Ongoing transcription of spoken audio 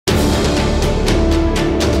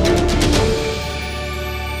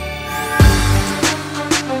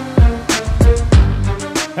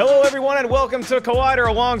and welcome to Collider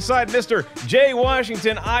alongside Mr. Jay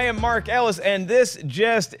Washington. I am Mark Ellis, and this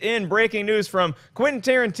just in breaking news from Quentin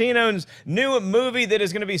Tarantino's new movie that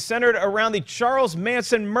is going to be centered around the Charles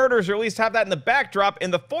Manson murders, or at least have that in the backdrop.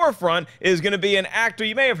 In the forefront is going to be an actor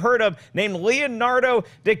you may have heard of named Leonardo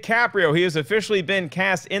DiCaprio. He has officially been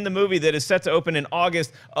cast in the movie that is set to open in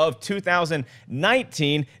August of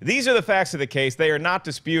 2019. These are the facts of the case. They are not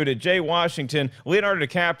disputed. Jay Washington, Leonardo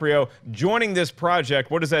DiCaprio joining this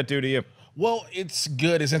project. What does that do to you? Well, it's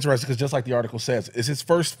good. It's interesting because just like the article says, it's his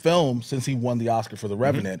first film since he won the Oscar for The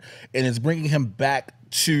Revenant, and it's bringing him back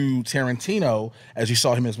to Tarantino, as you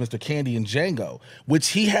saw him as Mr. Candy in Django, which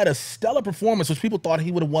he had a stellar performance, which people thought he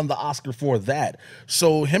would have won the Oscar for that.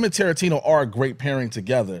 So him and Tarantino are a great pairing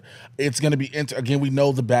together. It's going to be, again, we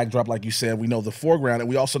know the backdrop, like you said, we know the foreground, and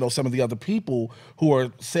we also know some of the other people who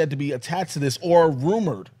are said to be attached to this or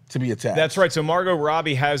rumored to be attached. That's right. So Margot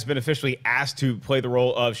Robbie has been officially asked to play the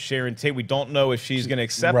role of Sharon Tate. We don't know if she's going to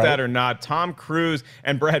accept that or not. Tom Cruise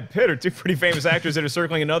and Brad Pitt are two pretty famous actors that are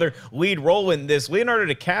circling another lead role in this.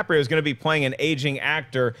 Leonardo DiCaprio is going to be playing an aging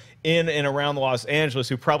actor in and around Los Angeles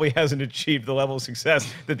who probably hasn't achieved the level of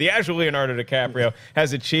success that the actual Leonardo DiCaprio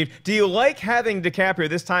has achieved. Do you like having DiCaprio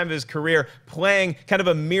this time of his career playing kind of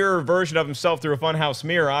a mirror version of himself through a funhouse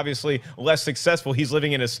mirror? Obviously less successful. He's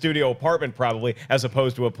living in a studio apartment probably as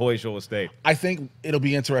opposed to a palatial estate. I think it'll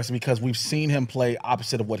be interesting because we've seen him play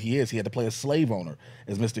opposite of what he is. He had to play a slave owner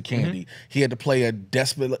as Mr. Candy. He had to play a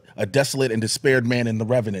desolate and despaired man in The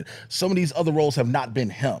Revenant. Some of these other roles have not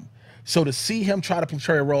been him. So to see him try to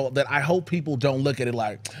portray a role that I hope people don't look at it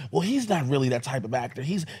like, well, he's not really that type of actor.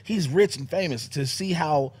 He's rich and famous. To see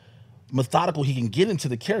how methodical he can get into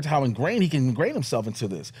the character, how ingrained he can ingrain himself into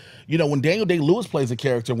this. You know, when Daniel Day-Lewis plays a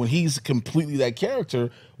character, when he's completely that character,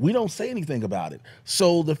 we don't say anything about it.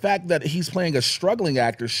 So the fact that he's playing a struggling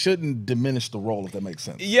actor shouldn't diminish the role, if that makes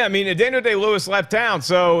sense. Yeah, I mean, Daniel Day-Lewis left town.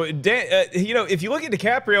 So, you know, if you look at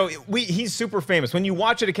DiCaprio, he's super famous. When you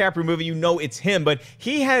watch a DiCaprio movie, you know it's him. But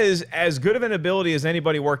he has as good of an ability as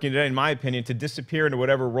anybody working today, in my opinion, to disappear into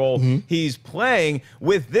whatever role he's playing.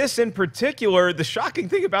 With this in particular, the shocking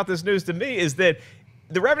thing about this news to me is that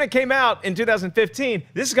The Revenant came out in 2015.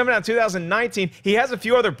 This is coming out in 2019. He has a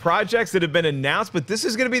few other projects that have been announced, but this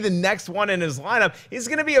is going to be the next one in his lineup. It's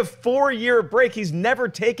going to be a 4-year break. He's never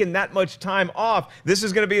taken that much time off. This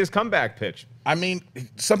is going to be his comeback pitch. I mean,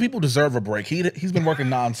 some people deserve a break. He's been working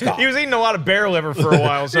nonstop. He was eating a lot of bear liver for a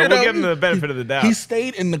while, so we'll give him the benefit of the doubt. He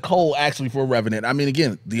stayed in the cold actually for Revenant. I mean,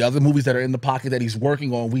 again, the other movies that are in the pocket that he's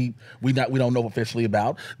working on, we don't know officially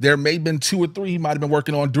about. There may have been 2 or 3 he might have been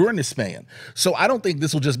working on during this span. So I don't think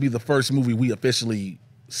this will just be the first movie we officially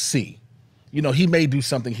see. You know, he may do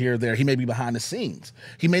something here or there. He may be behind the scenes.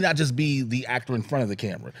 He may not just be the actor in front of the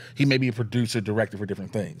camera. He may be a producer, director for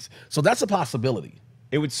different things. So that's a possibility.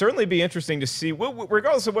 It would certainly be interesting to see,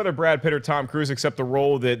 regardless of whether Brad Pitt or Tom Cruise accept the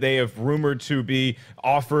role that they have rumored to be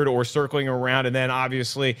offered or circling around. And then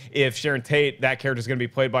obviously if Sharon Tate, that character is going to be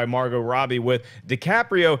played by Margot Robbie, with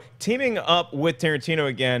DiCaprio teaming up with Tarantino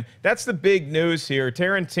again. That's the big news here.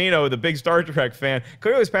 Tarantino, the big Star Trek fan,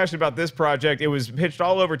 clearly was passionate about this project. It was pitched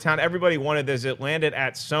all over town. Everybody wanted this. It landed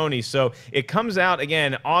at Sony. So it comes out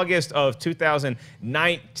again August of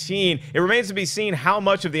 2019. It remains to be seen how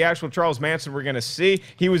much of the actual Charles Manson we're going to see.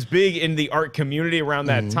 He was big in the art community around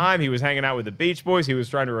that time. He was hanging out with the Beach Boys. He was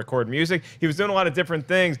trying to record music. He was doing a lot of different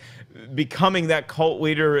things, becoming that cult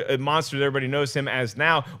leader, a monster that everybody knows him as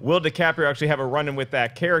now. Will DiCaprio actually have a run-in with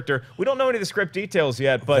that character? We don't know any of the script details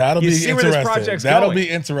yet, but you see where this project's going. That'll be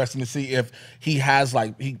interesting to see if he has,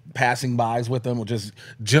 like, passing bys with them or just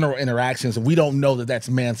general interactions. And we don't know that that's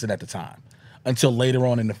Manson at the time. Until later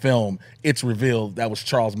on in the film, it's revealed that was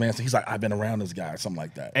Charles Manson. He's like, I've been around this guy, or something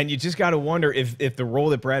like that. And you just got to wonder if the role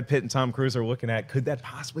that Brad Pitt and Tom Cruise are looking at, could that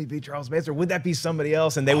possibly be Charles Manson, or would that be somebody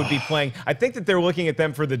else? And they would be playing. I think that they're looking at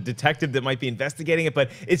them for the detective that might be investigating it.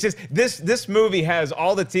 But it's just this movie has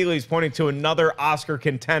all the tea leaves pointing to another Oscar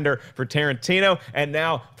contender for Tarantino, and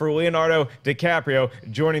now for Leonardo DiCaprio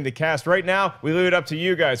joining the cast. Right now, we leave it up to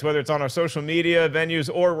you guys, whether it's on our social media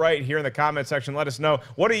venues or right here in the comment section. Let us know,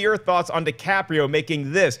 what are your thoughts on DiCaprio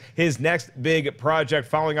making this his next big project,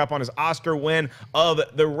 following up on his Oscar win of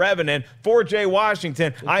The Revenant? For Jay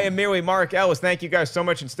Washington, I am merely Mark Ellis. Thank you guys so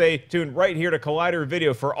much, and stay tuned right here to Collider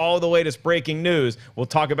Video for all the latest breaking news. We'll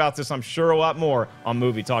talk about this, I'm sure, a lot more on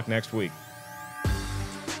Movie Talk next week.